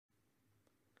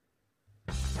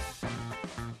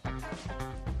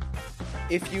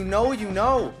If you know, you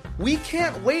know. We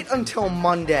can't wait until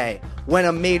Monday when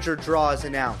a major draw is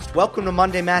announced. Welcome to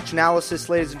Monday Match Analysis,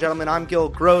 ladies and gentlemen. I'm Gil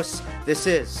Gross. This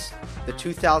is the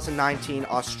 2019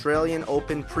 Australian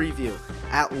Open preview.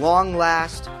 At long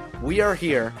last, we are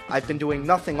here. I've been doing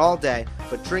nothing all day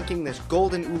but drinking this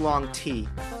golden oolong tea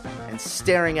and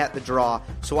staring at the draw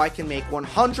so I can make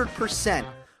 100%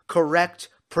 correct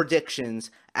predictions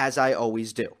as I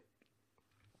always do.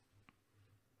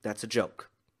 That's a joke.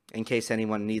 In case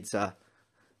anyone needs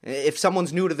if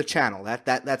someone's new to the channel,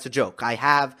 that's a joke. I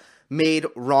have made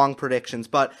wrong predictions,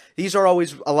 but these are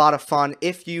always a lot of fun.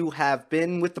 If you have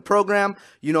been with the program,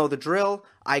 you know the drill.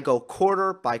 I go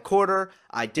quarter by quarter.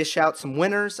 I dish out some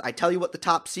winners. I tell you what the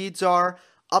top seeds are.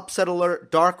 Upset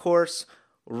alert, dark horse,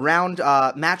 round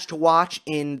match to watch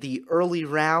in the early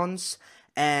rounds,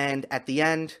 and at the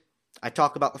end, I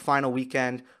talk about the final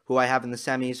weekend, who I have in the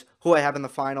semis, who I have in the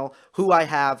final, who I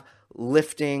have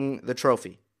lifting the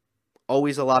trophy.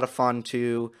 Always a lot of fun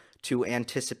to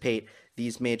anticipate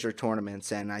these major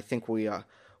tournaments, and I think we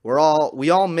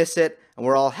all miss it, and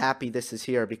we're all happy this is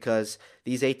here because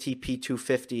these ATP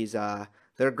 250s,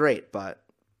 they're great, but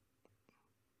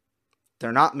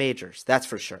they're not majors, that's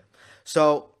for sure.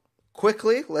 So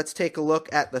quickly, let's take a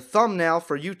look at the thumbnail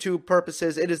for YouTube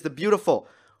purposes. It is the beautiful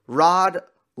Rod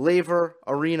Laver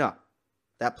Arena.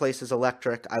 That place is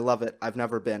electric. I love it. I've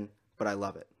never been, but I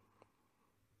love it.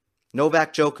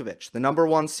 Novak Djokovic, the number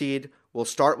one seed, will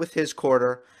start with his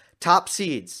quarter. Top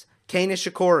seeds, Kei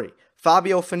Nishikori,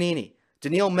 Fabio Fognini,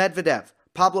 Daniil Medvedev,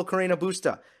 Pablo Carreño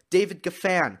Busta, David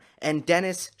Goffin, and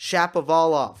Denis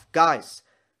Shapovalov. Guys,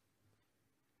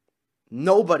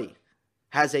 nobody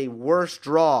has a worse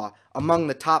draw among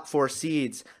the top four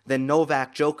seeds than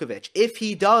Novak Djokovic. If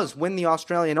he does win the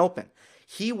Australian Open,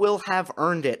 he will have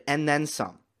earned it and then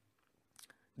some.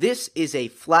 This is a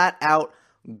flat-out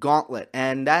gauntlet,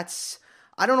 and I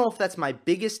don't know if that's my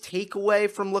biggest takeaway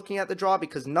from looking at the draw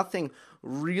because nothing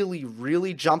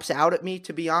really jumps out at me,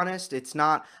 to be honest. It's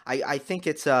not, I think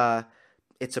it's a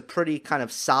pretty kind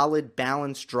of solid,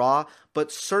 balanced draw, but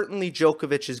certainly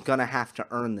Djokovic is going to have to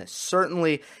earn this.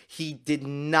 Certainly, he did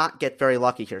not get very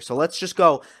lucky here. So let's just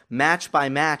go match by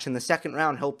match. In the second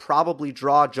round, he'll probably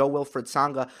draw Jo-Wilfried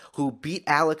Tsonga, who beat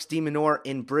Alex de Minaur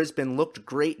in Brisbane, looked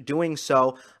great doing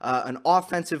so. An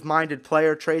offensive-minded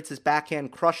player, trades his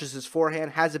backhand, crushes his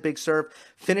forehand, has a big serve,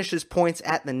 finishes points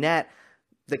at the net.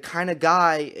 The kind of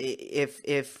guy,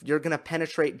 if you're going to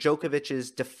penetrate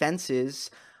Djokovic's defenses,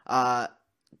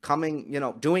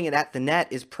 doing it at the net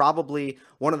is probably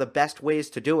one of the best ways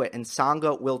to do it, and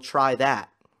Tsonga will try that.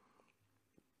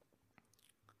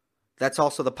 That's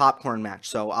also the popcorn match,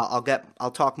 so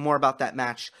I'll talk more about that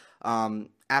match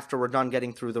after we're done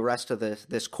getting through the rest of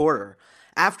this quarter.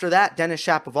 After that, Denis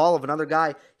Shapovalov, another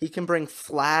guy, he can bring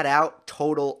flat-out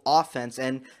total offense,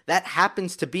 and that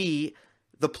happens to be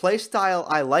the play style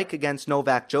I like against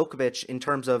Novak Djokovic in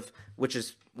terms of, which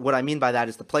is what I mean by that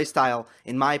is the play style,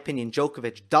 in my opinion,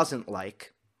 Djokovic doesn't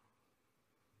like.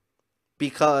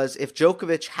 Because if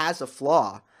Djokovic has a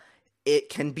flaw, it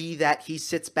can be that he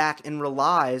sits back and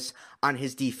relies on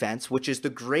his defense, which is the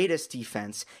greatest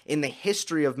defense in the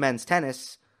history of men's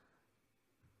tennis.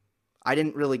 I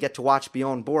didn't really get to watch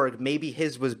Bjorn Borg. Maybe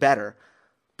his was better.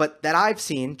 But that I've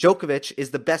seen, Djokovic is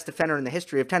the best defender in the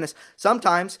history of tennis.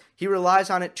 Sometimes he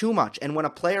relies on it too much. And when a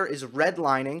player is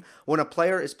redlining, when a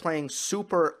player is playing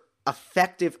super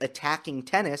effective attacking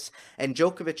tennis, and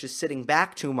Djokovic is sitting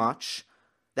back too much,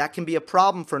 that can be a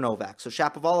problem for Novak. So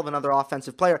Shapovalov, another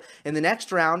offensive player. In the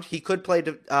next round, he could play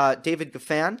David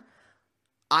Goffin.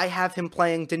 I have him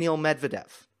playing Daniil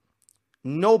Medvedev.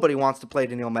 Nobody wants to play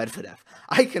Daniil Medvedev.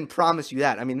 I can promise you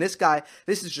that. I mean, this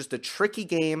is just a tricky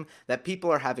game that people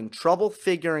are having trouble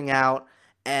figuring out,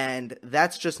 and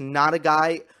that's just not a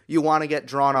guy you want to get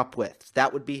drawn up with.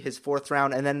 That would be his fourth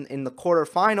round, and then in the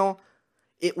quarterfinal,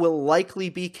 it will likely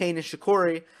be Kei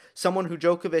Nishikori, someone who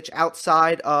Djokovic,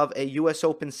 outside of a U.S.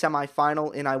 Open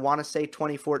semifinal in, I want to say,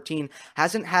 2014,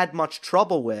 hasn't had much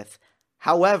trouble with.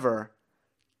 However,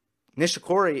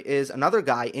 Nishikori is another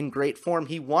guy in great form.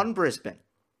 He won Brisbane.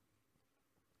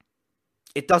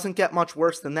 It doesn't get much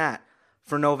worse than that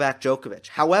for Novak Djokovic.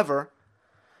 However,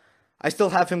 I still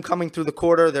have him coming through the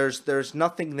quarter. There's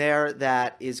nothing there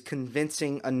that is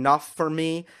convincing enough for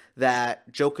me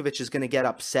that Djokovic is going to get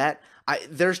upset.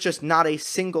 There's just not a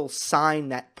single sign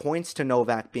that points to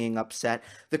Novak being upset.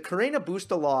 The Carreño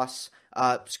Busta loss,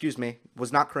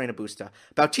 was not Carreño Busta.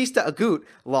 Bautista Agut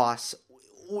loss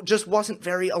just wasn't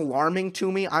very alarming to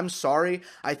me. I'm sorry.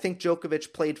 I think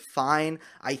Djokovic played fine.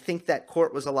 I think that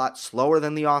court was a lot slower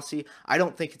than the Aussie. I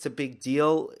don't think it's a big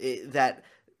deal that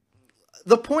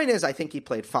The point is, I think he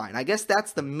played fine. I guess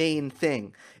that's the main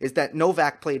thing, is that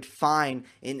Novak played fine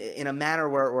in a manner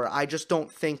where I just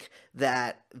don't think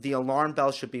that the alarm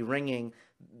bell should be ringing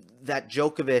that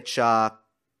Djokovic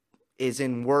is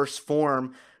in worse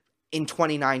form in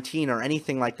 2019 or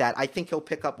anything like that. I think he'll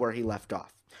pick up where he left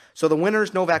off. So the winner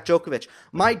is Novak Djokovic.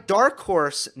 My dark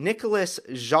horse, Nicolas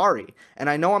Jarry. And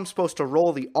I know I'm supposed to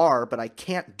roll the R, but I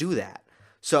can't do that.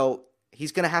 So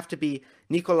he's going to have to be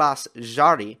Nicolas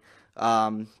Jarry,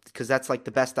 because that's like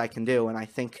the best I can do. And I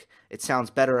think it sounds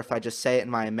better if I just say it in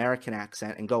my American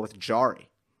accent and go with Jarry.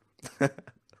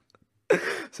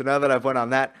 So now that I've went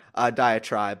on that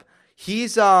diatribe,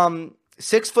 he's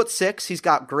 6'6". He's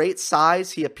got great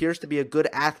size. He appears to be a good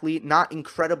athlete, not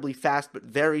incredibly fast, but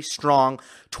very strong.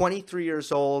 23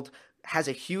 years old, has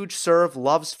a huge serve,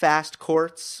 loves fast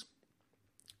courts.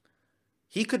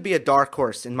 He could be a dark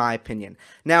horse, in my opinion.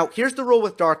 Now, here's the rule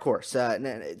with dark horse.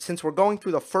 Since we're going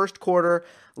through the first quarter,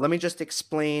 let me just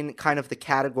explain kind of the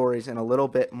categories in a little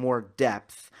bit more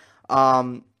depth.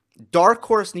 Dark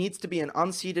horse needs to be an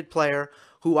unseeded player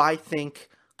who I think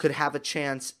could have a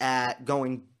chance at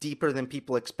going deeper than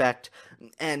people expect.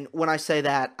 And when I say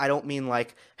that, I don't mean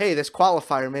like, hey, this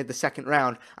qualifier made the second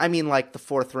round. I mean like the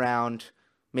fourth round,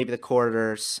 maybe the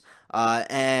quarters.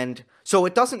 And so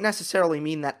it doesn't necessarily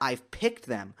mean that I've picked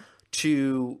them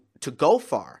to go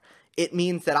far. It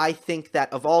means that I think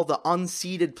that of all the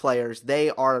unseeded players,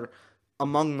 they are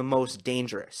among the most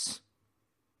dangerous.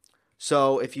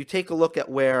 So if you take a look at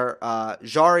where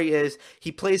Jarry is,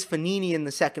 he plays Fognini in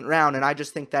the second round, and I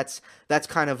just think that's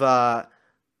kind of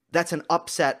that's an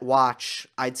upset watch,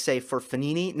 I'd say, for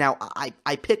Fognini. Now,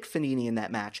 I picked Fognini in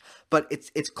that match, but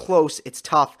it's close, it's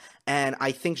tough, and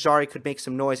I think Jarry could make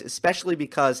some noise, especially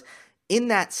because in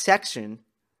that section,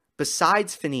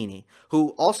 besides Fognini, who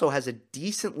also has a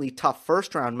decently tough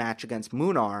first-round match against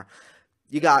Munar,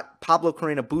 you got Pablo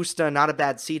Carreño Busta, not a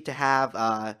bad seed to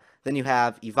have. Then you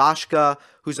have Ivashka,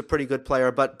 who's a pretty good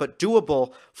player, but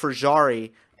doable for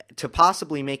Jarry to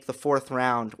possibly make the fourth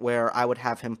round, where I would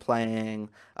have him playing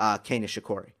Kei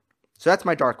Nishikori. So that's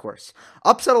my dark horse.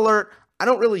 Upset alert, I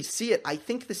don't really see it. I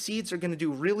think the seeds are going to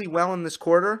do really well in this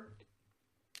quarter,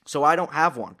 so I don't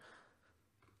have one.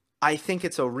 I think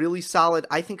it's a really solid,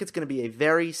 I think it's going to be a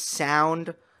very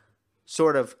sound,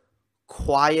 sort of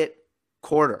quiet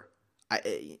quarter.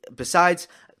 Besides,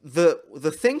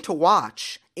 the thing to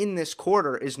watch in this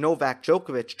quarter is Novak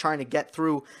Djokovic trying to get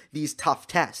through these tough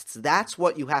tests. That's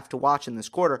what you have to watch in this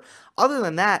quarter. Other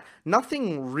than that,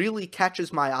 nothing really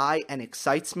catches my eye and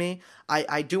excites me.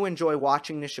 I do enjoy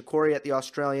watching Nishikori at the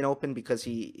Australian Open because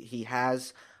he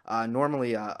has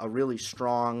normally a really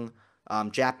strong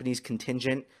Japanese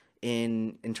contingent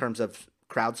in terms of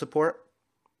crowd support.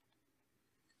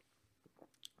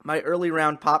 My early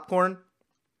round popcorn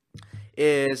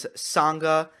is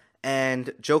Tsonga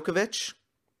and Djokovic.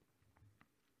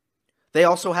 They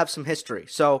also have some history.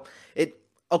 So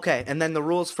and then the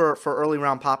rules for early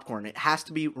round popcorn. It has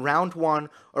to be round 1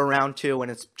 or round 2, and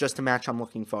it's just a match I'm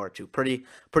looking forward to. Pretty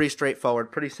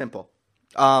straightforward, pretty simple.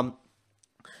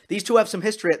 These two have some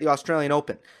history at the Australian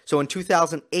Open. So in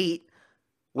 2008,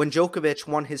 when Djokovic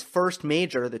won his first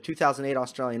major, the 2008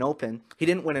 Australian Open, he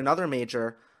didn't win another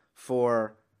major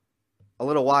for a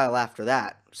little while after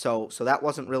that. So that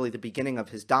wasn't really the beginning of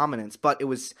his dominance, but it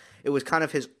was kind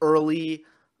of his early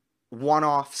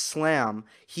one-off slam.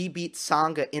 He beat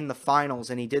Tsonga in the finals,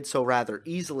 and he did so rather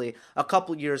easily. A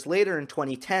couple years later in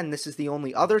 2010, this is the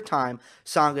only other time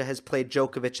Tsonga has played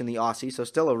Djokovic in the Aussie, so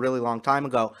still a really long time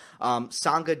ago.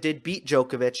 Tsonga did beat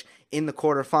Djokovic in the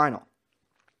quarterfinal.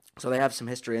 So they have some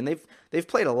history, and they've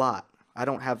played a lot. I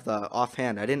don't have the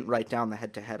offhand. I didn't write down the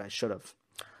head-to-head. I should have.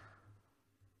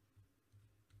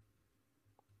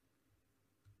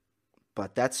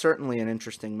 But that's certainly an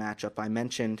interesting matchup. I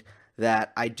mentioned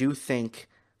that I do think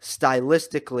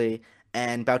stylistically,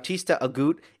 and Bautista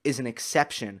Agut is an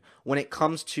exception when it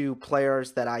comes to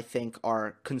players that I think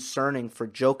are concerning for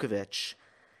Djokovic.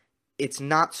 It's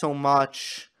not so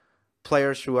much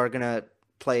players who are going to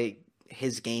play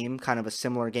his game, kind of a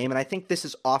similar game, and I think this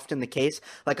is often the case.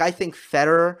 Like, I think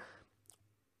Federer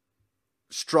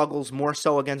struggles more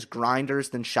so against grinders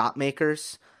than shot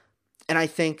makers. And I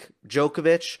think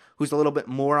Djokovic, who's a little bit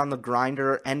more on the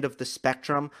grinder end of the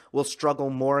spectrum, will struggle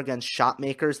more against shot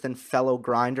makers than fellow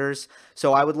grinders.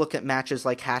 So I would look at matches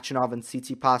like Khachanov and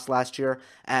Tsitsipas last year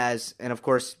as, and of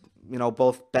course,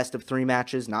 both best of 3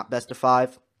 matches, not best of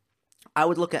 5. I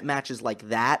would look at matches like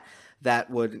that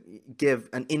would give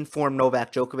an informed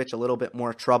Novak Djokovic a little bit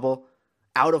more trouble.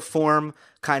 Out of form,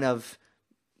 kind of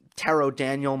Taro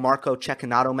Daniel, Marco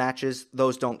Cecchinato matches,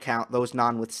 those don't count, those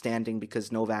notwithstanding,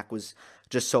 because Novak was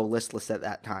just so listless at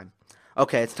that time.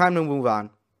 Okay, it's time to move on.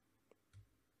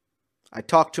 I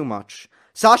talk too much.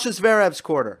 Sasha Zverev's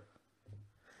quarter.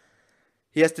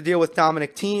 He has to deal with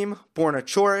Dominic Thiem, Borna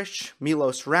Coric,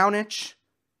 Milos Raonic,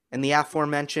 and the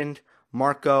aforementioned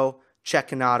Marco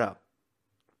Cecchinato.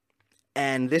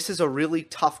 And this is a really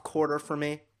tough quarter for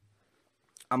me.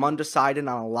 I'm undecided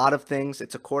on a lot of things.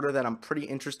 It's a quarter that I'm pretty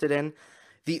interested in.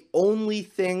 The only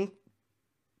thing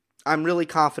I'm really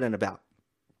confident about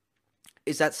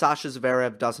is that Sasha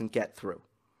Zverev doesn't get through.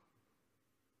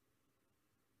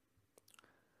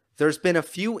 There's been a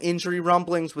few injury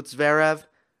rumblings with Zverev.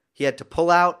 He had to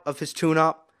pull out of his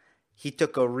tune-up. He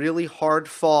took a really hard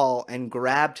fall and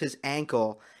grabbed his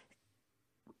ankle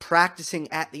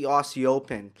practicing at the Aussie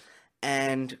Open.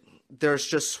 And there's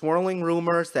just swirling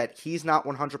rumors that he's not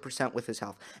 100% with his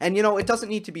health. And, it doesn't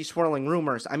need to be swirling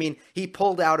rumors. I mean, he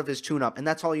pulled out of his tune-up, and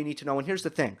that's all you need to know. And here's the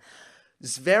thing.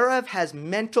 Zverev has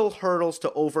mental hurdles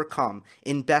to overcome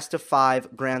in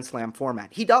best-of-5 Grand Slam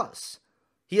format. He does.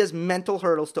 He has mental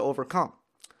hurdles to overcome.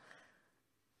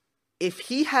 If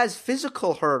he has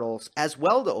physical hurdles as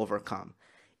well to overcome,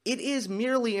 it is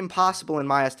merely impossible, in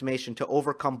my estimation, to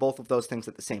overcome both of those things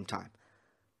at the same time.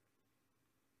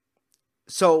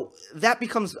 So that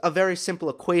becomes a very simple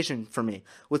equation for me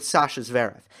with Sasha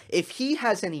Zverev. If he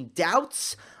has any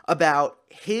doubts about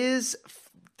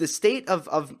the state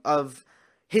of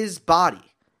his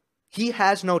body, he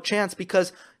has no chance,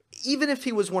 because even if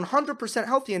he was 100%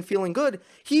 healthy and feeling good,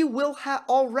 he will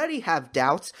already have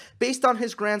doubts based on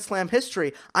his Grand Slam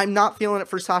history. I'm not feeling it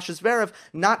for Sasha Zverev,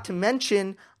 not to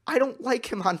mention I don't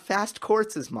like him on fast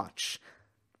courts as much.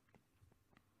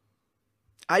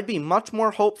 I'd be much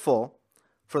more hopeful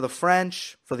for the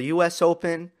French, for the US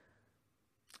Open.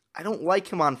 I don't like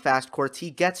him on fast courts.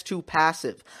 He gets too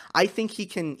passive. I think he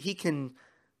can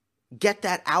get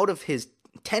that out of his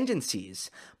tendencies,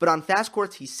 but on fast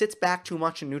courts, he sits back too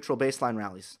much in neutral baseline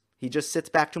rallies. He just sits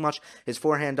back too much. His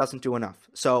forehand doesn't do enough.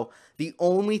 So the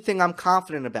only thing I'm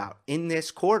confident about in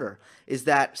this quarter is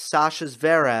that Sasha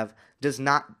Zverev does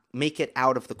not make it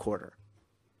out of the quarter.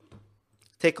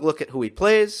 Take a look at who he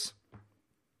plays.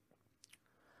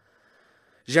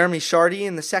 Jeremy Chardy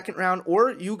in the second round,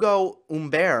 or Hugo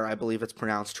Humbert, I believe it's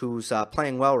pronounced, who's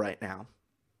playing well right now.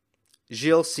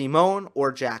 Gilles Simon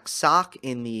or Jack Sock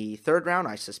in the third round.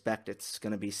 I suspect it's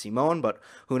going to be Simon, but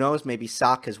who knows? Maybe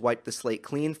Sock has wiped the slate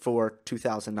clean for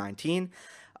 2019.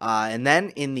 And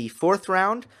then in the fourth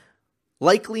round,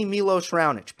 likely Milos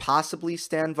Raonic, possibly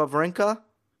Stan Wawrinka,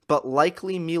 but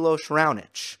likely Milos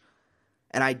Raonic.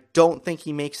 And I don't think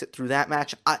he makes it through that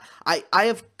match. I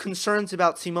have concerns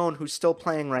about Simon, who's still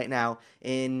playing right now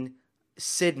in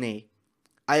Sydney.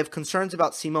 I have concerns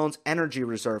about Simon's energy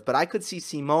reserve, but I could see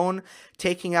Simon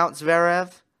taking out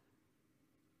Zverev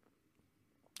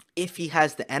if he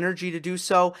has the energy to do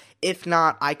so. If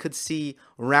not, I could see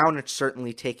Raonic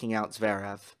certainly taking out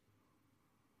Zverev.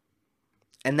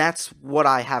 And that's what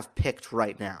I have picked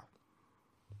right now.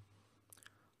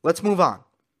 Let's move on.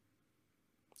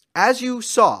 As you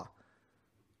saw,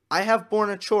 I have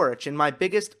Borna Coric in my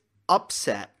biggest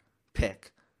upset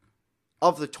pick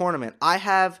of the tournament. I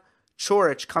have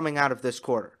Coric coming out of this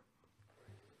quarter.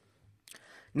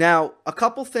 Now, a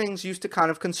couple things used to kind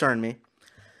of concern me.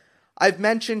 I've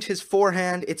mentioned his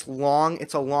forehand. It's long.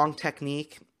 It's a long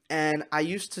technique. And I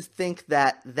used to think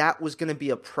that that was going to be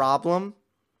a problem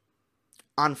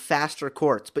on faster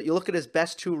courts. But you look at his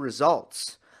best two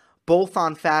results, both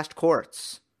on fast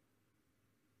courts.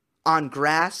 On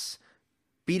grass,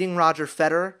 beating Roger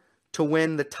Federer to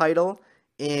win the title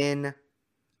in,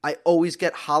 I always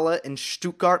get Halle and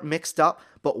Stuttgart mixed up,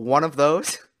 but one of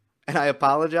those, and I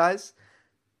apologize.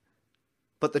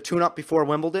 But the tune-up before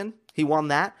Wimbledon, he won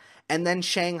that. And then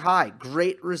Shanghai,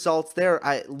 great results there,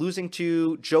 losing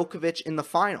to Djokovic in the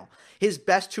final. His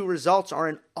best two results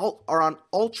are on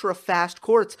ultra-fast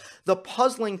courts. The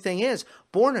puzzling thing is,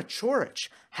 Borna Coric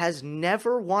has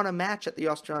never won a match at the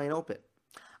Australian Open.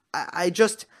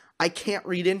 I can't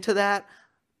read into that.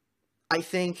 I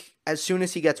think as soon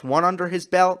as he gets one under his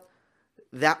belt,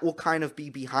 that will kind of be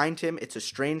behind him. It's a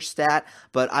strange stat,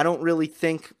 but I don't really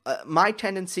think... my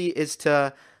tendency is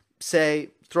to say,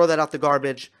 throw that out the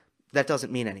garbage. That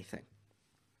doesn't mean anything.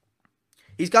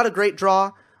 He's got a great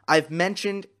draw. I've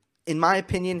mentioned, in my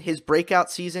opinion, his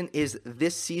breakout season is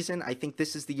this season. I think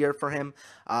this is the year for him.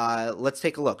 Let's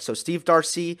take a look. So Steve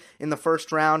Darcy in the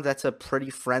first round. That's a pretty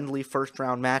friendly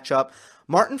first-round matchup.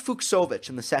 Martin Fucsovics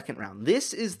in the second round.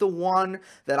 This is the one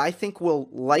that I think will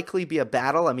likely be a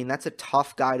battle. I mean, that's a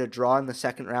tough guy to draw in the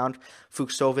second round.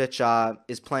 Fucsovics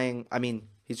is playing, I mean,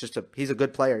 he's a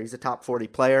good player. He's a top 40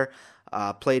 player.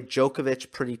 Played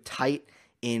Djokovic pretty tight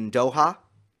in Doha.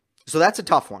 So that's a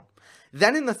tough one.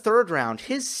 Then in the third round,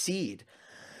 his seed,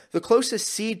 the closest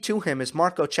seed to him is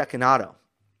Marco Cecchinato,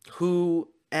 who,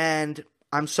 and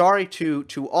I'm sorry to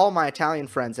all my Italian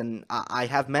friends, and I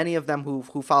have many of them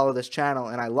who follow this channel,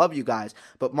 and I love you guys,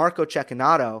 but Marco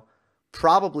Cecchinato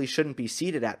probably shouldn't be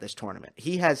seeded at this tournament.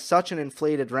 He has such an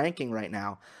inflated ranking right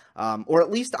now, or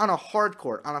at least on a hard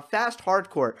court. On a fast hard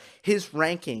court, his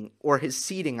ranking, or his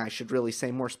seeding, I should really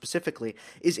say more specifically,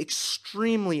 is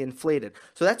extremely inflated.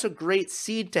 So that's a great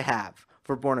seed to have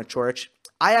for Borna Coric.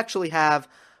 I actually have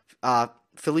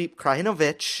Filip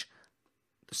Krajinovic,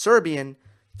 Serbian,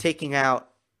 taking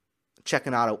out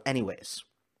Cecchinato anyways.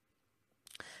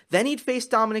 Then he'd face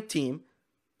Dominic Thiem,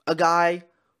 a guy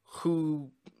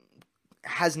who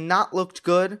has not looked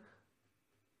good.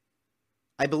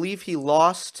 I believe he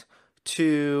lost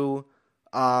to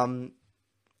Herbert,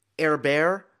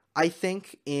 I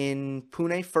think, in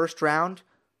Pune first round.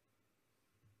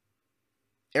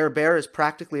 Herbert is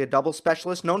practically a double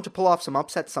specialist, known to pull off some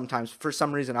upsets sometimes for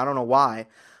some reason. I don't know why,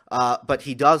 but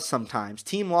he does sometimes.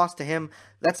 Thiem lost to him.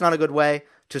 That's not a good way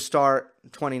to start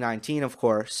 2019, of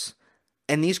course.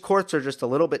 And these courts are just a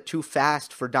little bit too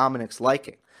fast for Dominic's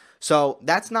liking. So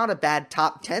that's not a bad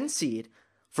top 10 seed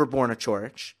for Borna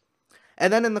Coric.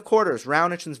 And then in the quarters,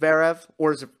 Raonic and Zverev,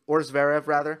 or Zverev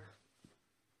rather.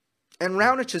 And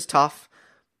Raonic is tough.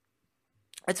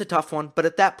 It's a tough one, but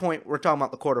at that point, we're talking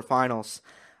about the quarterfinals.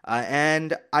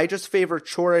 And I just favor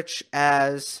Coric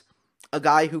as a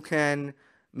guy who can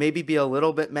maybe be a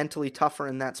little bit mentally tougher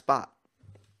in that spot.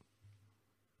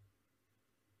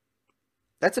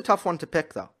 That's a tough one to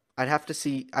pick, though. I'd have to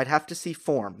see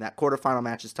form. That quarterfinal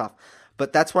match is tough.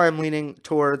 But that's why I'm leaning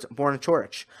towards Borna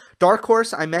Coric. Dark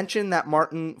horse, I mentioned that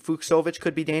Martin Fucsovics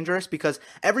could be dangerous because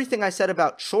everything I said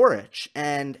about Coric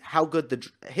and how good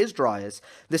his draw is,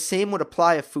 the same would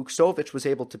apply if Fucsovics was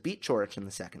able to beat Coric in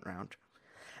the second round.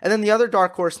 And then the other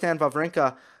dark horse, Stan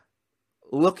Wawrinka,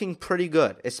 looking pretty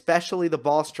good, especially the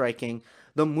ball striking.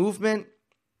 The movement,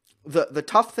 the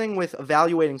tough thing with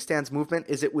evaluating Stan's movement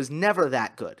is it was never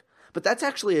that good. But that's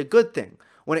actually a good thing.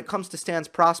 When it comes to Stan's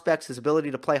prospects, his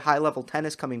ability to play high-level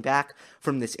tennis coming back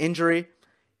from this injury,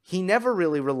 he never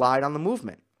really relied on the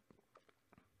movement.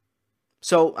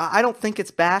 So I don't think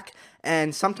it's back,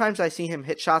 and sometimes I see him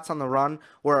hit shots on the run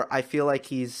where I feel like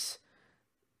he's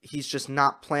just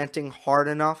not planting hard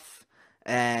enough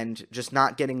and just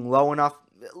not getting low enough,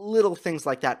 little things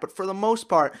like that. But for the most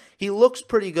part, he looks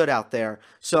pretty good out there.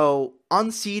 So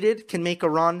unseeded can make a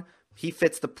run. He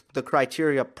fits the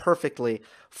criteria perfectly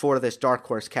for this dark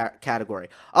horse category.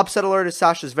 Upset alert is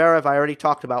Sasha Zverev. I already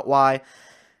talked about why.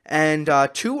 And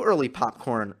two early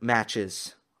popcorn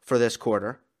matches for this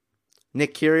quarter.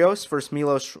 Nick Kyrgios versus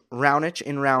Milos Raonic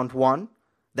in round one.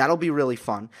 That'll be really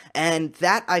fun. And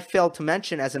that I failed to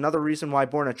mention as another reason why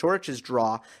Borna Coric's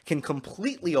draw can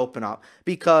completely open up,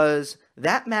 because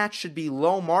that match should be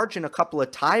low margin, a couple of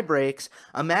tie breaks.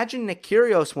 Imagine Nick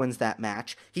Kyrgios wins that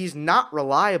match. He's not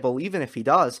reliable, even if he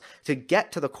does, to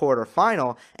get to the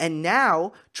quarterfinal. And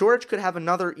now Coric could have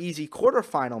another easy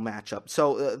quarterfinal matchup.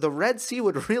 So the Red Sea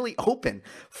would really open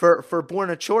for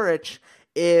Borna Coric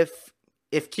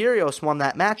if Kyrgios won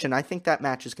that match, and I think that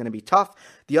match is going to be tough.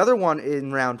 The other one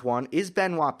in round one is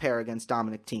Benoit Paire against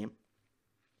Dominic Thiem.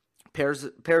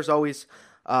 Paire's always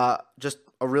just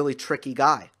a really tricky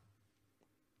guy.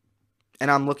 And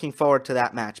I'm looking forward to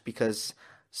that match because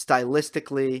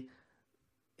stylistically,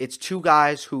 it's two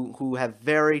guys who have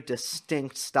very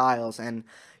distinct styles. And,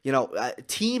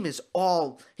 Thiem is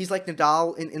he's like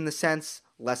Nadal in the sense,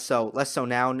 less so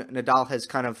now. Nadal has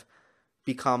kind of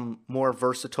become more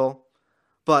versatile.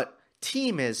 But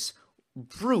Thiem is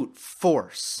brute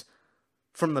force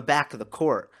from the back of the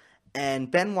court.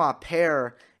 And Benoit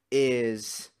Paire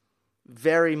is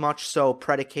very much so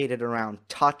predicated around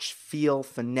touch, feel,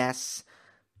 finesse,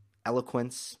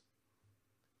 eloquence.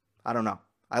 I don't know.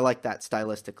 I like that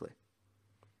stylistically.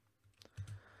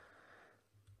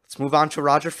 Let's move on to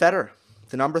Roger Federer,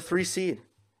 the number 3 seed.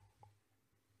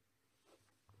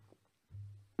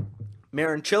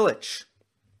 Marin Cilic,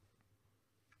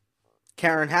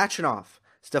 Karen Khachanov,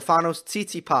 Stefanos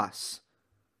Tsitsipas,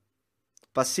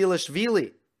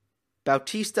 Basilashvili,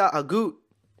 Bautista Agut,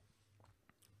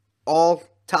 all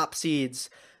top seeds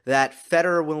that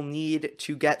Federer will need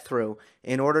to get through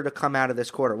in order to come out of this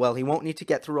quarter. Well, he won't need to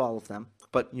get through all of them,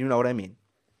 but you know what I mean.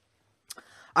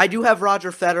 I do have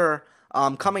Roger Federer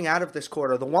coming out of this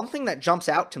quarter. The one thing that jumps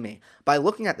out to me by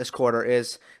looking at this quarter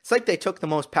is it's like they took the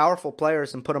most powerful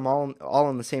players and put them all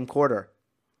in the same quarter.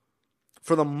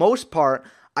 For the most part,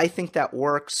 I think that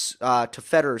works to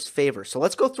Federer's favor. So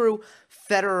let's go through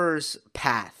Federer's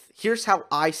path. Here's how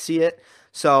I see it.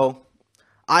 So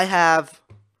I have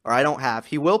or I don't have.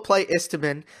 He will play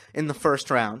Istomin in the first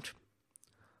round,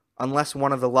 unless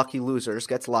one of the lucky losers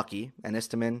gets lucky and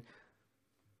Istomin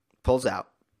pulls out.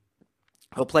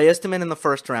 He'll play Istomin in the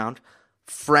first round,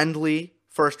 friendly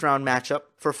first round matchup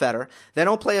for Federer. Then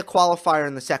he'll play a qualifier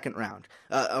in the second round,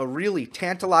 a really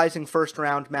tantalizing first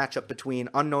round matchup between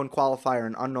unknown qualifier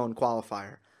and unknown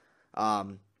qualifier.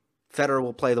 Federer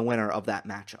will play the winner of that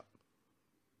matchup.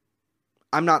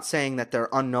 I'm not saying that they're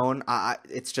unknown.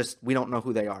 It's just we don't know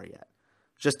who they are yet.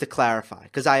 Just to clarify,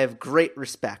 because I have great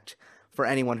respect for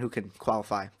anyone who can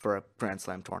qualify for a Grand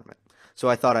Slam tournament. So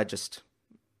I thought I'd just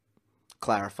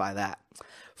clarify that.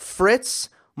 Fritz,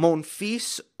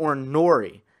 Monfils, or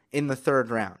Norrie in the third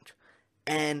round.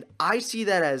 And I see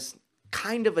that as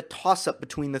kind of a toss-up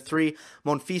between the three.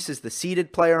 Monfils is the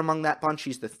seeded player among that bunch.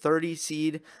 He's the 30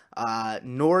 seed.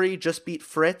 Norrie just beat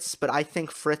Fritz, but I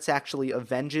think Fritz actually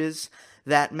avenges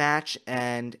that match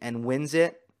and wins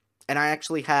it. And I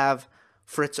actually have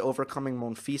Fritz overcoming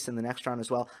Monfils in the next round as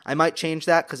well. I might change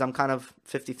that because I'm kind of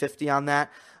 50-50 on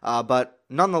that. But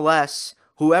nonetheless,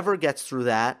 whoever gets through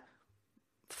that,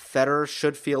 Federer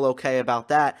should feel okay about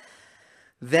that.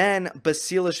 Then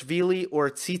Basilashvili or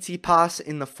Tsitsipas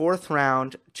in the fourth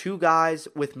round, two guys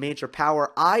with major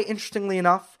power. Interestingly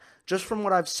enough, just from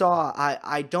what I've saw,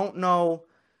 I don't know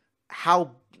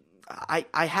how...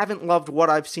 I haven't loved what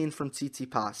I've seen from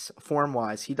Tsitsipas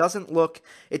form-wise.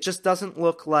 It just doesn't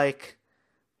look like...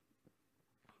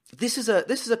 This is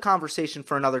a conversation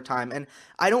for another time, and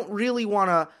I don't really want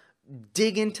to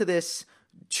dig into this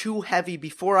too heavy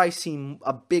before I see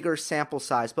a bigger sample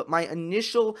size, but my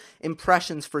initial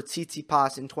impressions for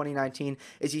Tsitsipas in 2019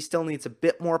 is he still needs a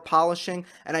bit more polishing,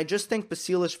 and I just think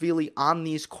Basilashvili on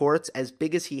these courts, as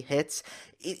big as he hits,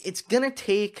 it's going to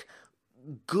take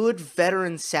good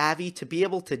veteran savvy to be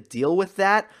able to deal with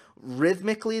that.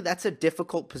 Rhythmically, that's a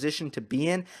difficult position to be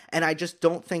in, and I just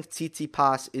don't think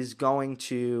Tsitsipas is going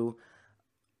to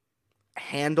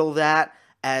handle that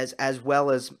as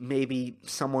well as maybe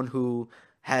someone who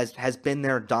has been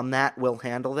there, done that, will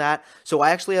handle that. So I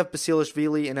actually have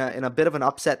Basilashvili in a bit of an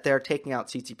upset there, taking out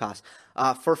Tsitsipas.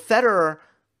 For Federer,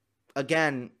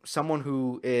 again, someone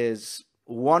who is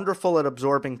wonderful at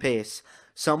absorbing pace,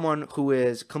 someone who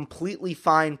is completely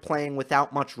fine playing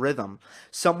without much rhythm,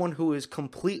 someone who is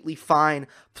completely fine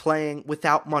playing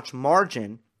without much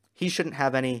margin, he shouldn't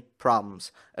have any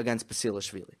problems against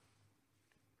Basilashvili.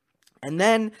 And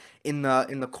then in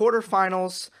the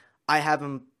quarterfinals, I have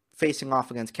him facing off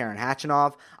against Karen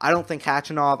Khachanov. I don't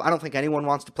think anyone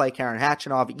wants to play Karen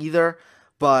Khachanov either,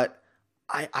 but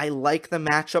I like the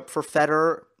matchup for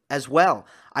Federer as well.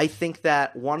 I think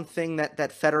that one thing that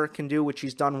Federer can do, which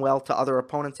he's done well to other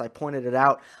opponents, I pointed it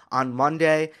out on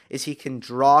Monday, is he can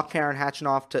draw Karen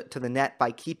Khachanov to the net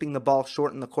by keeping the ball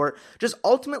short in the court, just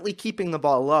ultimately keeping the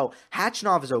ball low.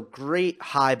 Khachanov is a great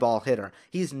high ball hitter.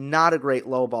 He's not a great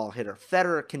low ball hitter.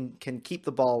 Federer can keep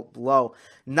the ball low,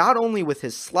 not only with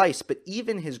his slice, but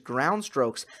even his ground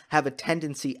strokes have a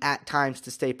tendency at times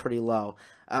to stay pretty low.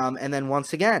 And then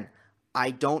once again,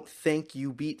 I don't think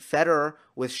you beat Federer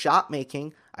with shot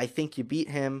making. I think you beat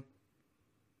him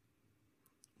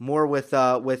more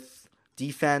with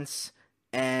defense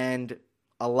and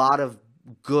a lot of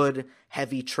good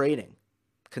heavy trading,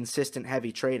 consistent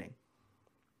heavy trading.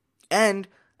 And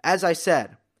as I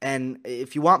said, and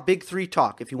if you want big three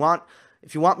talk, if you want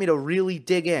me to really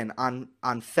dig in on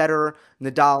Federer,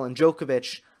 Nadal, and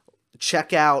Djokovic,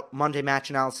 check out Monday Match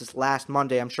Analysis last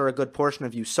Monday. I'm sure a good portion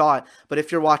of you saw it. But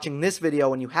if you're watching this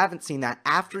video and you haven't seen that,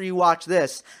 after you watch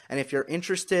this, and if you're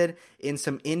interested in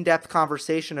some in-depth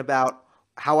conversation about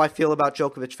how I feel about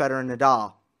Djokovic, Federer, and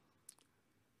Nadal,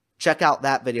 check out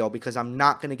that video because I'm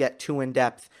not going to get too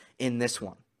in-depth in this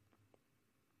one.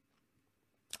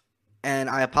 And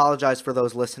I apologize for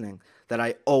those listening that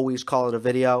I always call it a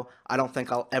video. I don't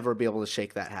think I'll ever be able to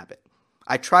shake that habit.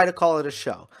 I try to call it a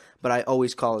show, but I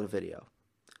always call it a video.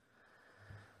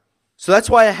 So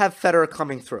that's why I have Federer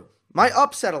coming through. My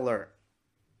upset alert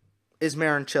is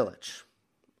Marin Cilic.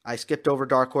 I skipped over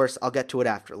Dark Horse. I'll get to it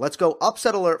after. Let's go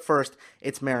upset alert first.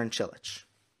 It's Marin Cilic.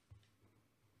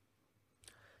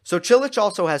 So Cilic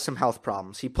also has some health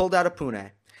problems. He pulled out of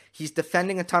Pune. He's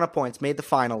defending a ton of points, made the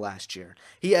final last year.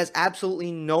 He has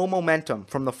absolutely no momentum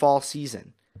from the fall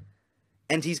season.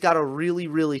 And he's got a really,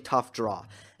 really tough draw.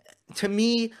 To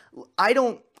me, I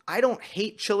don't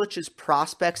hate Cilic's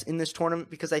prospects in this tournament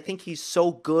because I think he's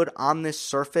so good on this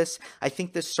surface. I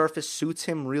think this surface suits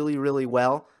him really, really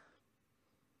well.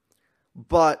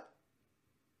 But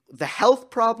the health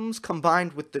problems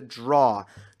combined with the draw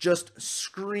just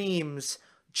screams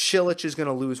Cilic is going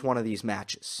to lose one of these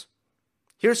matches.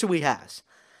 Here's who he has.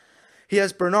 He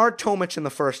has Bernard Tomic in the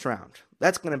first round.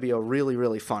 That's going to be a really,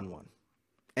 really fun one.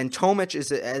 And Tomic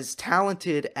is as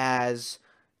talented as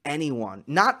anyone.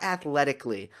 Not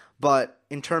athletically, but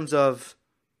in terms of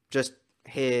just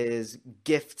his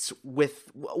gifts with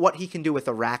what he can do with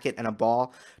a racket and a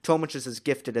ball. Tomic is as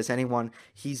gifted as anyone.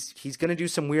 He's going to do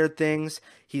some weird things.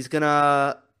 He's going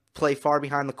to play far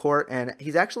behind the court, and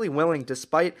he's actually willing,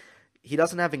 despite he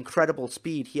doesn't have incredible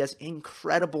speed, he has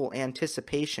incredible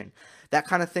anticipation. That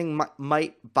kind of thing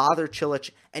might bother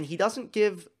Cilic, and he doesn't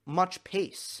give much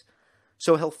pace.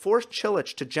 So he'll force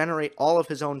Cilic to generate all of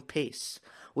his own pace,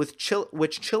 which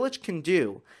Cilic can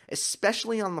do,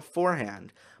 especially on the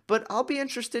forehand. But I'll be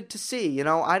interested to see.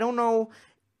 I don't know.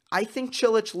 I think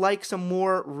Cilic likes a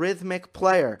more rhythmic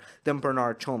player than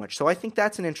Bernard Tomic. So I think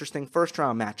that's an interesting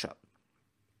first-round matchup.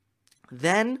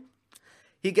 Then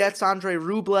he gets Andrei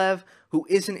Rublev, who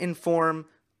isn't in form,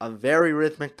 a very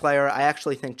rhythmic player. I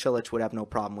actually think Cilic would have no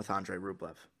problem with Andrei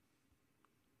Rublev.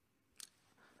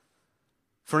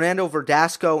 Fernando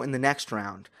Verdasco in the next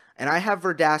round. And I have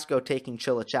Verdasco taking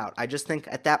Cilic out. I just think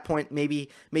at that point,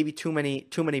 maybe too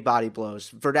many body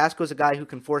blows. Verdasco's a guy who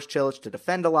can force Cilic to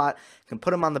defend a lot, can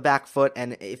put him on the back foot,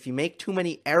 and if you make too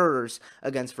many errors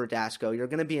against Verdasco, you're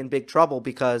going to be in big trouble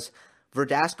because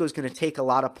Verdasco is going to take a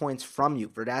lot of points from you.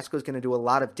 Verdasco is going to do a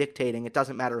lot of dictating. It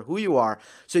doesn't matter who you are.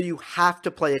 So you have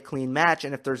to play a clean match.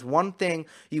 And if there's one thing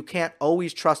you can't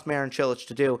always trust Marin Cilic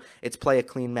to do, it's play a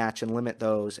clean match and limit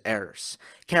those errors.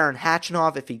 Karen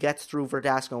Khachanov, if he gets through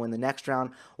Verdasco in the next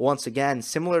round, once again,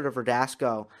 similar to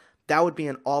Verdasco, that would be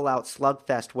an all-out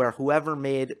slugfest where whoever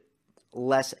made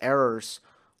less errors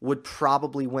would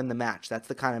probably win the match. That's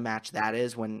the kind of match that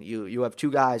is when you have two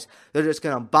guys, they're just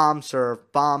going to bomb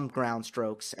serve, bomb ground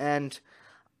strokes, and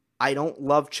I don't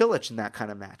love Cilic in that kind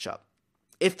of matchup.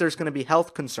 If there's going to be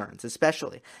health concerns,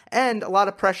 especially, and a lot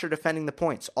of pressure defending the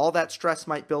points, all that stress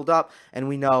might build up, and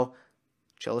we know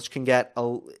Cilic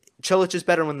is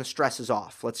better when the stress is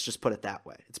off. Let's just put it that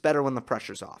way. It's better when the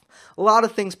pressure's off. A lot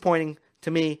of things pointing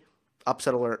to me,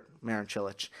 upset alert, Marin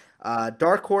Cilic.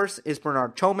 Dark horse is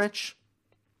Bernard Tomic.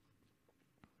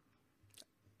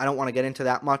 I don't want to get into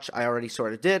that much. I already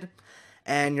sort of did.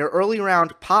 And your early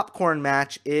round popcorn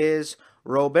match is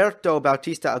Roberto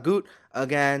Bautista Agut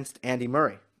against Andy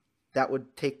Murray. That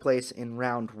would take place in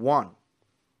round 1.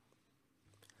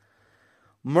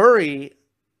 Murray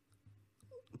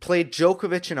played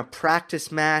Djokovic in a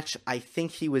practice match. I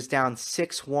think he was down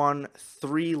 6-1,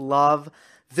 3-love.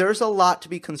 There's a lot to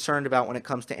be concerned about when it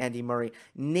comes to Andy Murray.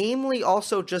 Namely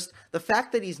also just the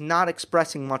fact that he's not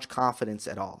expressing much confidence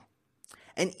at all.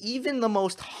 And even the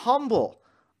most humble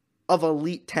of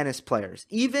elite tennis players,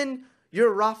 even your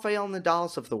Rafael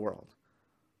Nadals of the world,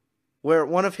 where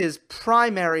one of his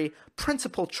primary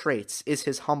principal traits is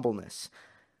his humbleness.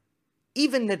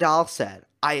 Even Nadal said,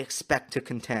 I expect to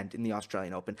contend in the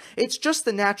Australian Open. It's just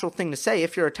the natural thing to say.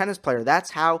 If you're a tennis player,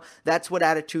 that's what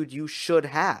attitude you should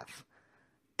have.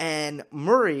 And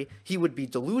Murray, he would be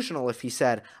delusional if he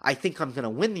said, I think I'm going to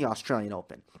win the Australian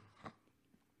Open.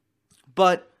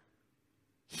 But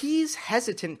he's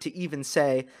hesitant to even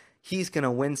say he's going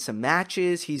to win some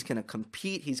matches, he's going to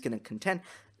compete, he's going to contend.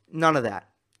 None of that.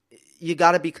 You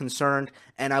got to be concerned,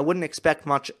 and I wouldn't expect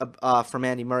much from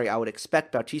Andy Murray. I would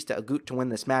expect Bautista Agut to win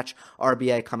this match.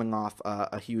 RBA coming off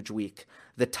a huge week,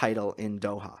 the title in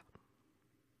Doha.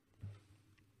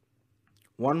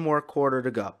 One more quarter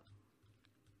to go.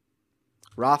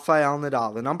 Rafael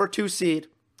Nadal, the number 2 seed.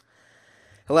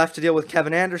 He'll have to deal with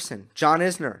Kevin Anderson, John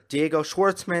Isner, Diego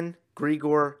Schwartzman,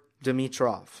 Grigor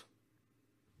Dimitrov.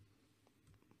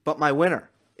 But my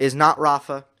winner is not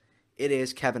Rafa, it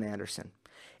is Kevin Anderson.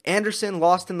 Anderson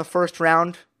lost in the first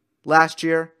round last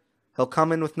year. He'll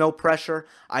come in with no pressure.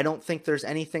 I don't think there's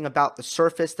anything about the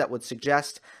surface that would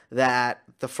suggest that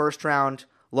the first round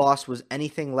loss was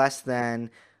anything less than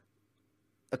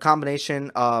a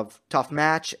combination of tough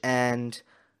match and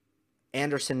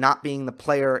Anderson not being the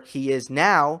player he is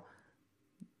now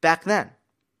back then.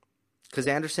 Because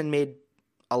Anderson made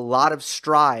a lot of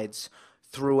strides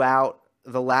throughout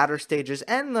the latter stages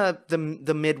and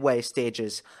the midway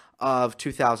stages of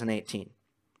 2018.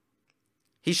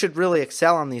 He should really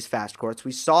excel on these fast courts.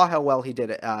 We saw how well he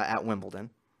did at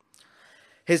Wimbledon.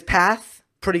 His path,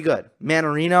 pretty good.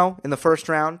 Mannarino in the first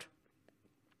round.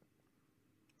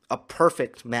 A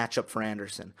perfect matchup for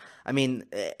Anderson. I mean,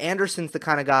 Anderson's the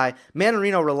kind of guy,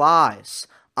 Mannarino relies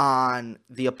on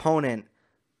the opponent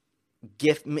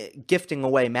gifting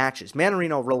away matches.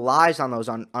 Mannarino relies on those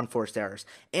unforced errors.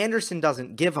 Anderson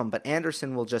doesn't give them, but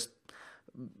Anderson will just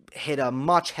hit a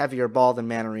much heavier ball than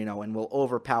Mannarino and will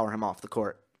overpower him off the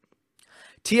court.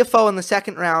 Tiafoe in the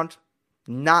second round,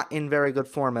 not in very good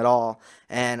form at all,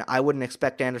 and I wouldn't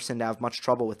expect Anderson to have much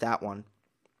trouble with that one.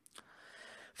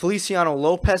 Feliciano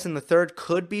Lopez in the third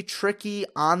could be tricky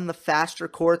on the faster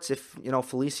courts if,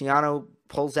 Feliciano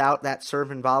pulls out that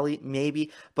serve and volley, maybe.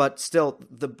 But still,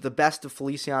 the best of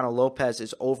Feliciano Lopez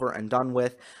is over and done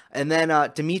with. And then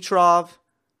Dimitrov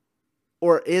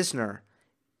or Isner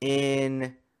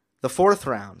in the fourth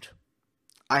round.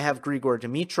 I have Grigor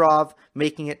Dimitrov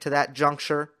making it to that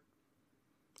juncture.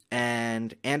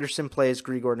 And Anderson plays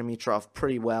Grigor Dimitrov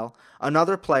pretty well.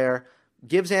 Another player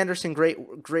gives Anderson great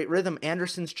rhythm.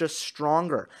 Anderson's just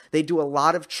stronger. They do a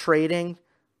lot of trading,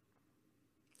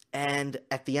 and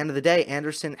at the end of the day,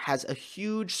 Anderson has a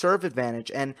huge serve advantage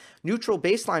and neutral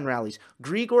baseline rallies.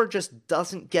 Grigor just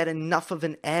doesn't get enough of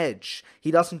an edge.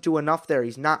 He doesn't do enough there.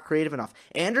 He's not creative enough.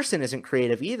 Anderson isn't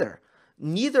creative either.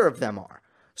 Neither of them are.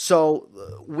 So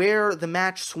where the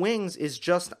match swings is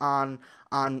just on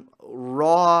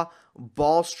raw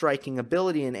ball striking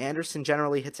ability, and Anderson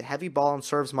generally hits a heavy ball and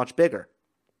serves much bigger.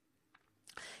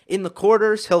 In the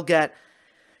quarters, he'll get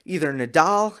either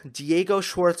Nadal, Diego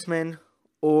Schwartzman,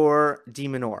 or de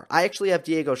Minaur. I actually have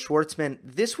Diego Schwartzman.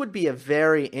 This would be a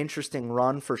very interesting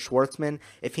run for Schwartzman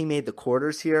if he made the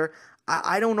quarters here.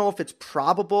 I don't know if it's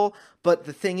probable, but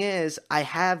the thing is, I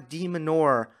have de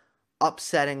Minaur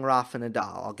upsetting Rafa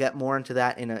Nadal. I'll get more into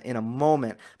that in a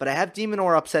moment, but I have de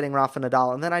Minaur upsetting Rafa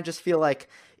Nadal, and then I just feel like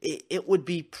it would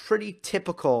be pretty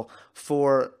typical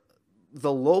for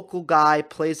the local guy,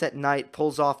 plays at night,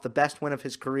 pulls off the best win of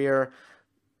his career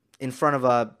in front of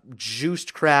a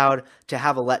juiced crowd, to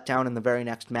have a letdown in the very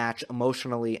next match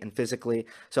emotionally and physically.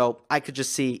 So I could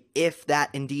just see if that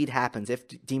indeed happens, if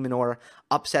de Minaur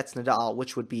upsets Nadal,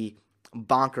 which would be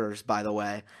bonkers, by the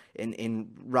way,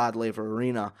 in Rod Laver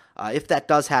Arena. If that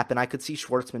does happen, I could see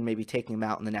Schwartzman maybe taking him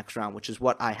out in the next round, which is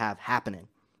what I have happening.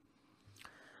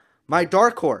 My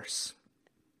dark horse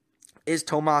is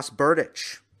Tomas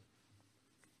Berdych.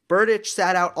 Berdych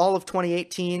sat out all of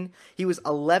 2018. He was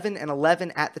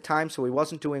 11-11 at the time, so he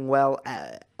wasn't doing well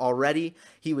already.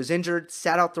 He was injured,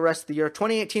 sat out the rest of the year.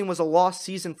 2018 was a lost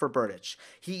season for Berdych.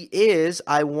 He is,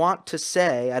 I want to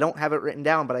say, I don't have it written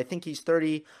down, but I think he's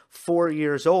 34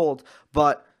 years old,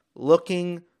 but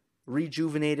looking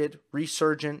rejuvenated,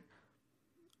 resurgent.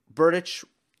 Berdych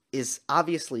is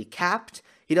obviously capped.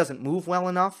 He doesn't move well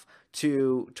enough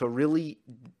to really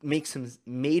make some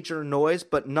major noise,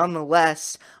 but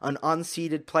nonetheless, an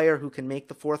unseeded player who can make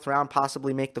the fourth round,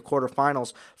 possibly make the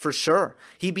quarterfinals for sure.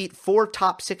 He beat 4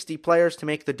 top 60 players to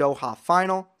make the Doha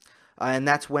final, and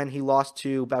that's when he lost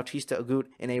to Bautista Agut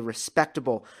in a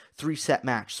respectable 3-set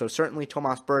match. So certainly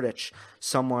Tomas Berdych,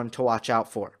 someone to watch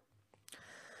out for.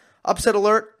 Upset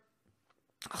alert,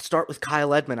 I'll start with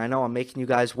Kyle Edmund. I know I'm making you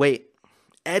guys wait.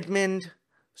 Edmund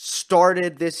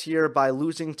started this year by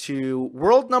losing to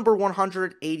world number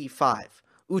 185,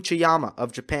 Uchiyama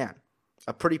of Japan,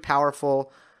 a pretty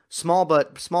powerful, small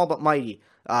but mighty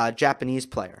Japanese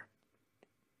player.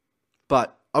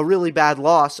 But a really bad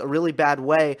loss, a really bad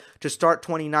way to start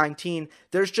 2019.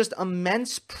 There's just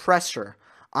immense pressure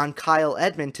on Kyle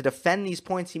Edmund to defend these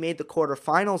points. He made the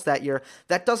quarterfinals that year.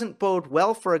 That doesn't bode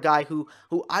well for a guy who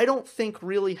I don't think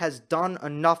really has done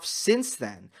enough since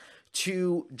then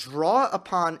to draw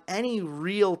upon any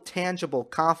real tangible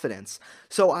confidence.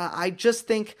 So I just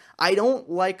think I don't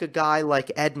like a guy like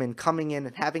Edmund coming in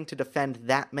and having to defend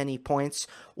that many points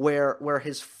where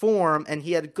his form, and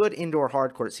he had a good indoor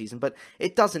hardcourt season, but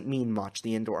it doesn't mean much,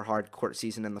 the indoor hardcourt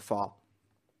season in the fall.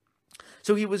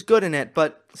 So he was good in it,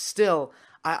 but still,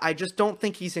 I just don't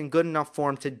think he's in good enough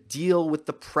form to deal with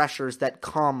the pressures that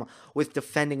come with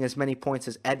defending as many points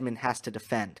as Edmund has to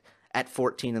defend at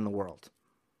 14 in the world.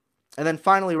 And then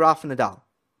finally, Rafa Nadal.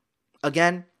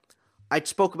 Again, I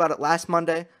spoke about it last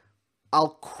Monday.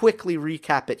 I'll quickly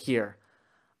recap it here.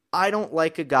 I don't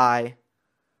like a guy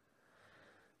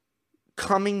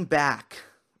coming back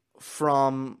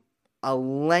from a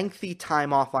lengthy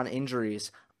time off on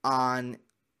injuries on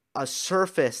a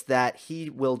surface that he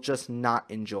will just not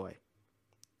enjoy.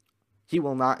 He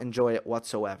will not enjoy it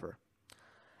whatsoever.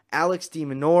 Alex de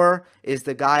Minaur is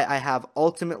the guy I have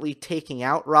ultimately taking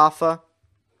out Rafa.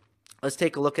 Let's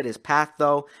take a look at his path,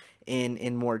 though,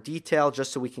 in more detail,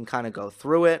 just so we can kind of go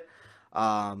through it.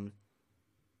 That's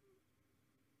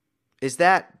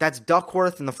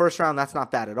Duckworth in the first round? That's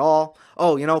not bad at all.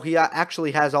 Oh, he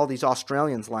actually has all these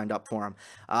Australians lined up for him.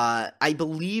 I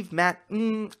believe I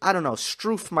don't know,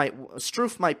 Struff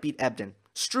might beat Ebden.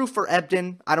 Struff or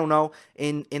Ebden, I don't know,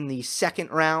 in the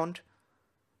second round.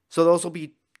 So those will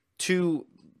be 2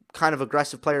 kind of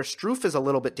aggressive player. Struff is a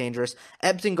little bit dangerous.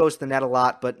 Ebden goes to the net a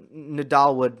lot, but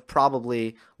Nadal would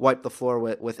probably wipe the floor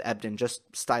with Ebden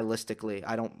just stylistically.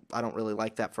 I don't really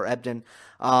like that for Ebden.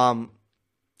 And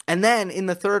then in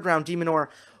the third round, de Minaur,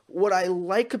 what I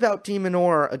like about de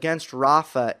Minaur against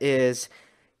Rafa is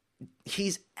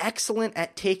he's excellent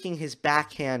at taking his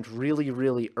backhand really,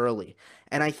 really early.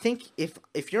 And I think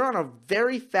if you're on a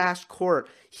very fast court,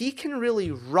 he can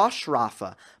really rush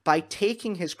Rafa by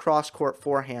taking his cross-court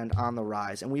forehand on the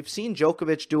rise. And we've seen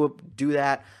Djokovic do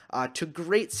that to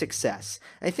great success.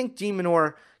 And I think de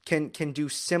Minaur can do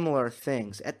similar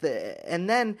things. And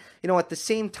then, at the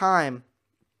same time,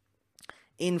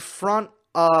 in front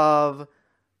of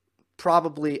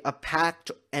probably a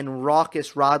packed and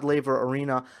raucous Rod Laver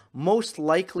Arena, most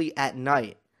likely at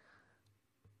night,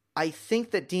 I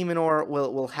think that de Minaur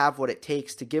will have what it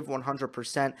takes to give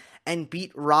 100% and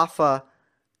beat Rafa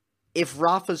if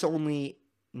Rafa's only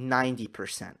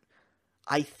 90%.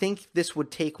 I think this would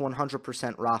take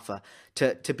 100% Rafa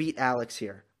to beat Alex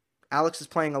here. Alex is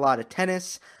playing a lot of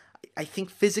tennis. I think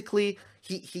physically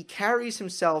he carries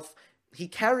himself. He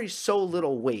carries so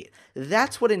little weight.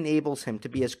 That's what enables him to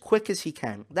be as quick as he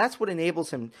can. That's what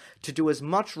enables him to do as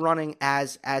much running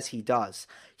as he does.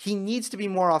 He needs to be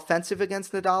more offensive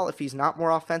against Nadal. If he's not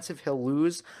more offensive, he'll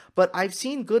lose. But I've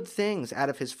seen good things out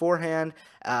of his forehand,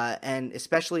 and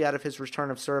especially out of his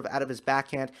return of serve, out of his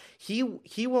backhand.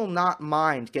 He will not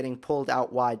mind getting pulled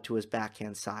out wide to his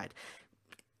backhand side.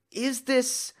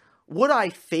 Would I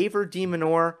favor de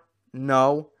Minaur?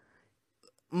 No.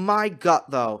 My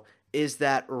gut, though, is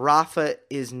that Rafa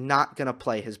is not going to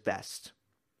play his best.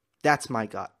 That's my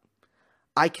gut.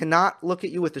 I cannot look at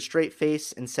you with a straight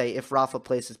face and say if Rafa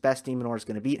plays his best, de Minaur is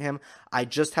going to beat him. I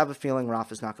just have a feeling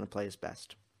Rafa's not going to play his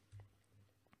best.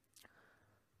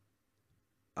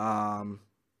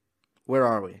 Where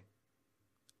are we?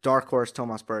 Dark horse,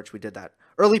 Tomas Beric, we did that.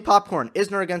 Early popcorn,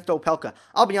 Isner against Opelka.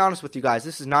 I'll be honest with you guys,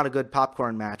 this is not a good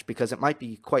popcorn match because it might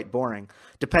be quite boring,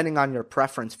 depending on your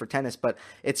preference for tennis, but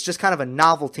it's just kind of a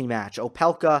novelty match.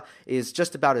 Opelka is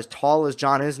just about as tall as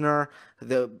John Isner,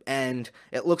 and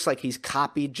it looks like he's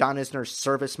copied John Isner's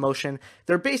service motion.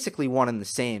 They're basically one and the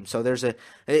same, so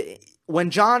when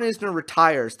John Isner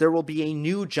retires, there will be a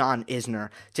new John Isner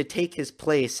to take his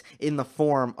place in the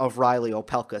form of Riley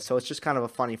Opelka, so it's just kind of a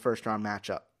funny first-round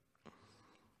matchup.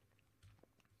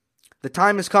 The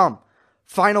time has come.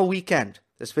 Final weekend.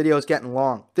 This video is getting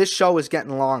long. This show is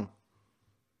getting long.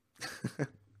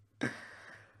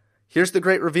 Here's the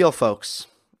great reveal, folks.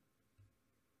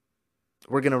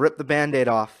 We're going to rip the Band-Aid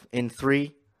off in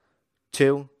 3,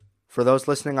 2, for those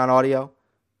listening on audio.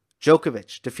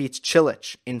 Djokovic defeats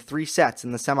Cilic in 3 sets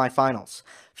in the semifinals.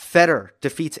 Federer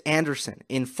defeats Anderson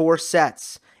in 4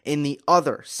 sets in the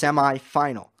other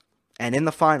semifinal. And in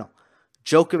the final,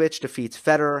 Djokovic defeats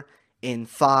Federer in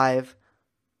 5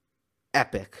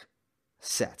 epic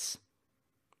sets.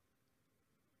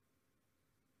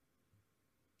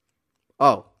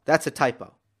 Oh, that's a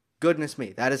typo. Goodness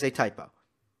me, that is a typo.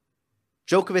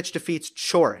 Djokovic defeats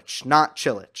Coric, not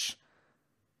Cilic.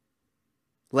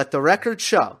 Let the record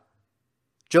show.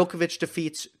 Djokovic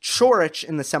defeats Coric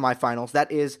in the semifinals.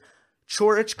 That is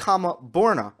Coric,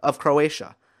 Borna of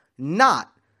Croatia,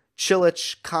 not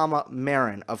Cilic,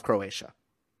 Marin of Croatia.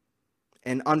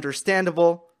 An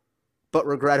understandable but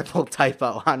regrettable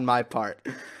typo on my part.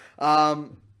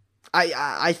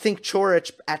 I think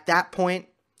Coric at that point,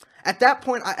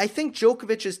 I think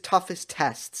Djokovic's toughest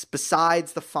tests,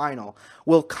 besides the final,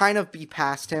 will kind of be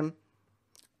past him.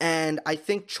 And I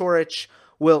think Coric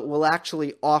will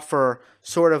actually offer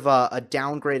sort of a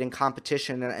downgrade in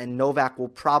competition, and Novak will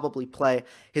probably play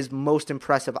his most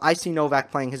impressive. I see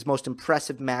Novak playing his most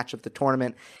impressive match of the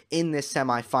tournament in this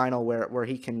semifinal, where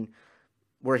he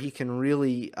can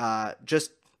really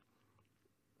just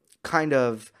kind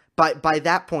of, by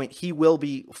that point, he will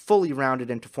be fully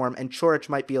rounded into form, and Coric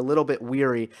might be a little bit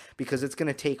weary because it's going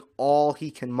to take all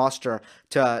he can muster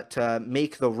to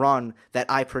make the run that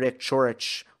I predict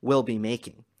Coric will be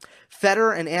making.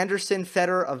 Federer and Anderson.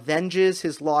 Federer avenges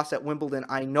his loss at Wimbledon.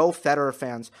 I know Federer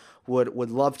fans would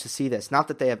love to see this. Not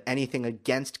that they have anything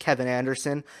against Kevin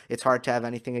Anderson. It's hard to have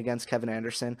anything against Kevin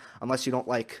Anderson unless you don't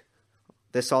like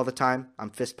this all the time. I'm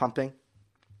fist pumping.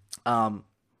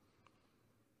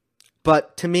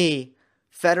 But to me,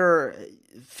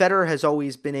 Federer has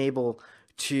always been able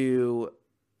to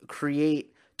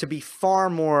be far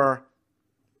more,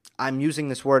 I'm using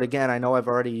this word again, I know I've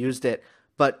already used it,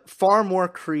 but far more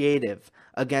creative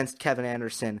against Kevin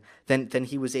Anderson than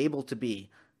he was able to be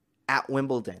at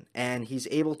Wimbledon. And he's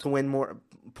able to win more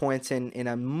points in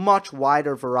a much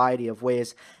wider variety of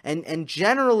ways. And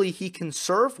generally, he can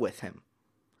serve with him.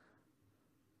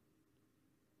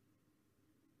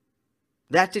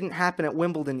 That didn't happen at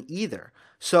Wimbledon either.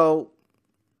 So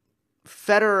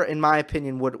Federer, in my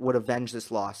opinion, would avenge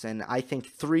this loss, and I think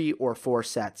 3 or 4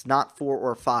 sets, not 4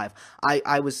 or 5.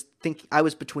 I was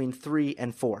between 3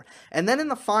 and 4, and then in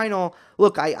the final,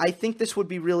 look, I think this would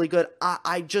be really good.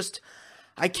 I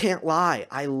can't lie,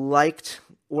 I liked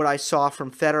what I saw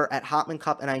from Federer at Hopman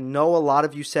Cup, and I know a lot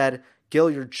of you said, Gil,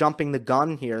 you're jumping the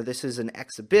gun here. This is an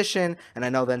exhibition, and I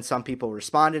know then some people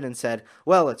responded and said,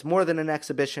 well, it's more than an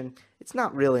exhibition. It's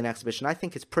not really an exhibition. I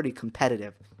think it's pretty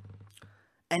competitive.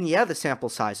 And yeah, the sample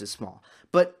size is small,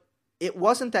 but it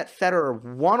wasn't that Federer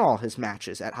won all his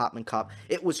matches at Hopman Cup.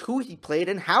 It was who he played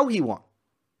and how he won.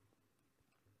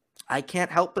 I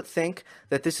can't help but think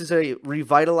that this is a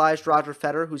revitalized Roger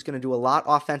Federer who's going to do a lot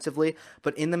offensively,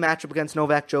 but in the matchup against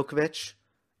Novak Djokovic,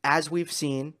 as we've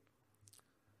seen,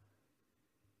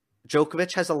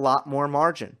 Djokovic has a lot more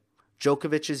margin.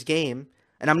 Djokovic's game,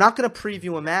 and I'm not going to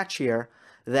preview a match here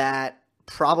that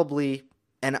probably,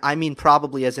 and I mean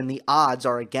probably as in the odds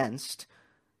are against,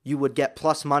 you would get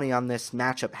plus money on this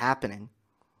matchup happening.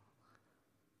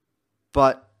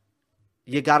 But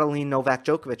you got to lean Novak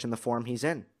Djokovic in the form he's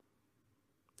in.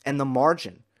 And the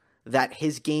margin that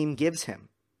his game gives him.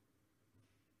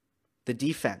 The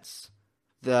defense,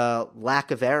 the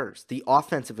lack of errors, the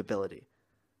offensive ability,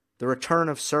 the return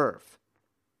of serve.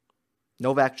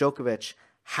 Novak Djokovic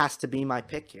has to be my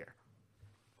pick here.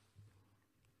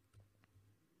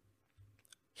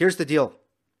 Here's the deal.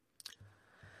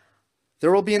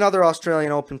 There will be another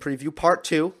Australian Open preview, part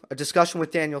 2, a discussion with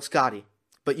Daniel Scotty.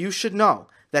 But you should know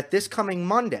that this coming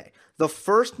Monday, the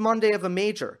first Monday of a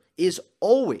major, is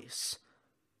always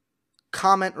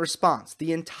comment response.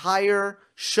 The entire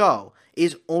show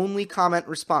is only comment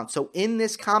response. So in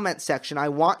this comment section, I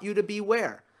want you to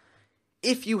beware.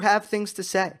 If you have things to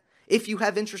say, if you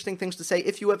have interesting things to say,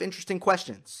 if you have interesting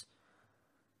questions,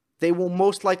 they will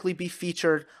most likely be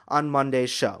featured on Monday's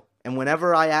show. And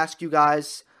whenever I ask you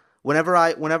guys, whenever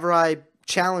I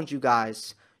challenge you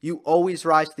guys, you always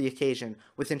rise to the occasion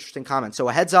with interesting comments. So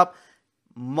a heads up,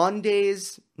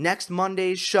 next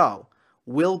Monday's show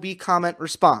will be comment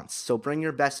response. So bring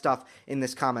your best stuff in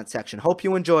this comment section. Hope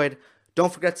you enjoyed.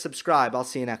 Don't forget to subscribe. I'll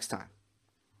see you next time.